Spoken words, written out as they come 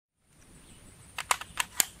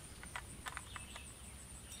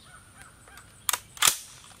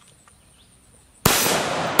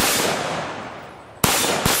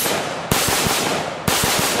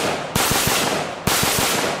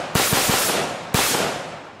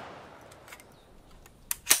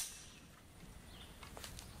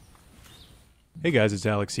Hey guys, it's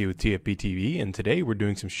Alex here with TFB TV, and today we're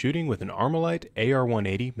doing some shooting with an Armalite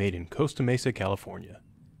AR180 made in Costa Mesa, California.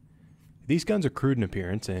 These guns are crude in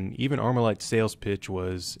appearance, and even Armalite's sales pitch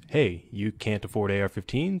was, hey, you can't afford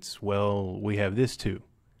AR-15s? Well, we have this too.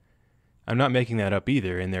 I'm not making that up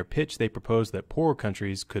either. In their pitch, they proposed that poorer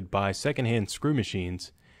countries could buy secondhand screw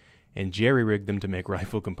machines and jerry-rig them to make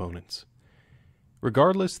rifle components.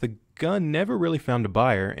 Regardless, the gun never really found a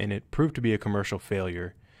buyer, and it proved to be a commercial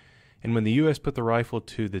failure. And when the US put the rifle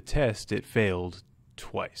to the test, it failed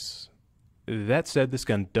twice. That said, this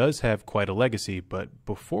gun does have quite a legacy, but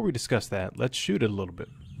before we discuss that, let's shoot it a little bit.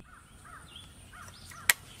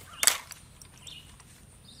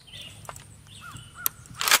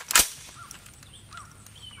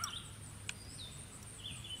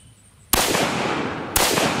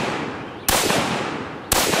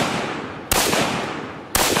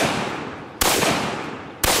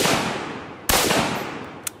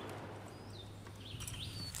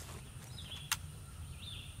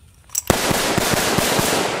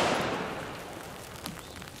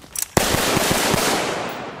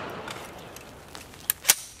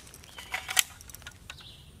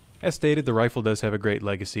 As stated, the rifle does have a great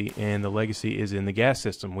legacy, and the legacy is in the gas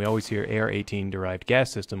system. We always hear AR-18 derived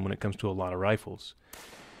gas system when it comes to a lot of rifles.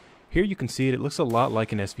 Here you can see it looks a lot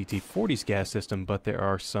like an SVT-40's gas system, but there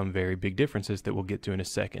are some very big differences that we'll get to in a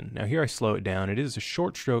second. Now here I slow it down. It is a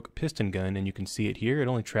short stroke piston gun, and you can see it here. It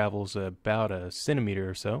only travels about a centimeter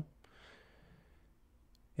or so.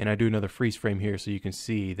 And I do another freeze frame here so you can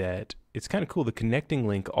see that it's kind of cool. The connecting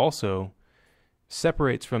link also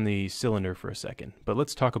separates from the cylinder for a second, but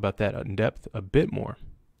let's talk about that in depth a bit more.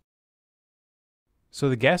 So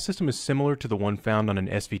the gas system is similar to the one found on an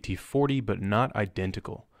SVT-40, but not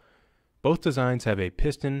identical. Both designs have a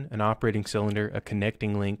piston, an operating cylinder, a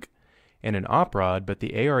connecting link, and an op rod, but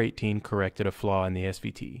the AR-18 corrected a flaw in the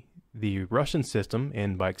SVT. The Russian system,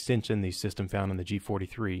 and by extension the system found on the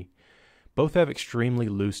G43, both have extremely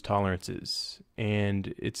loose tolerances,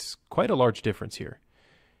 and it's quite a large difference here.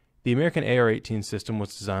 The American AR-18 system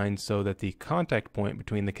was designed so that the contact point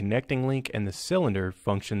between the connecting link and the cylinder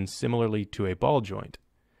functions similarly to a ball joint.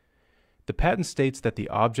 The patent states that the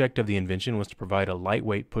object of the invention was to provide a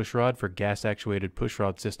lightweight pushrod for gas-actuated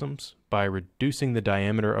pushrod systems by reducing the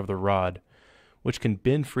diameter of the rod, which can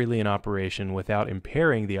bend freely in operation without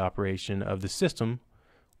impairing the operation of the system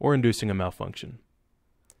or inducing a malfunction.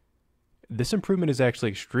 This improvement is actually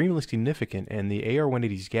extremely significant, and the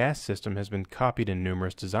AR-180's gas system has been copied in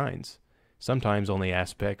numerous designs, sometimes only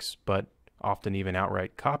aspects, but often even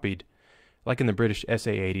outright copied, like in the British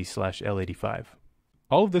SA-80/L85.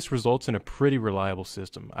 All of this results in a pretty reliable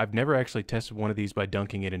system. I've never actually tested one of these by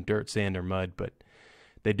dunking it in dirt, sand, or mud, but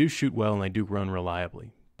they do shoot well and they do run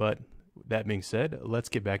reliably. But that being said, let's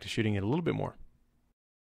get back to shooting it a little bit more.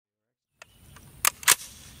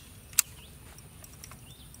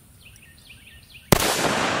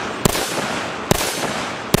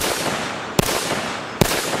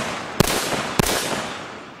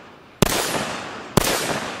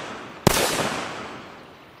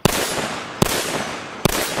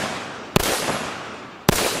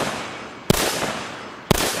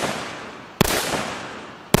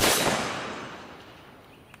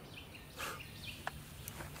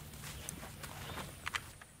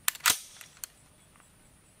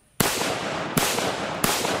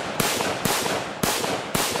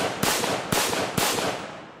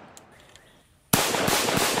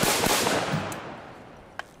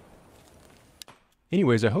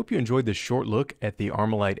 Anyways, I hope you enjoyed this short look at the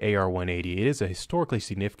Armalite AR-180. It is a historically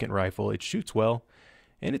significant rifle, it shoots well,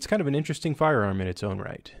 and it's kind of an interesting firearm in its own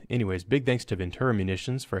right. Anyways, big thanks to Ventura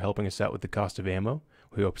Munitions for helping us out with the cost of ammo.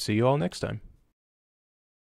 We hope to see you all next time.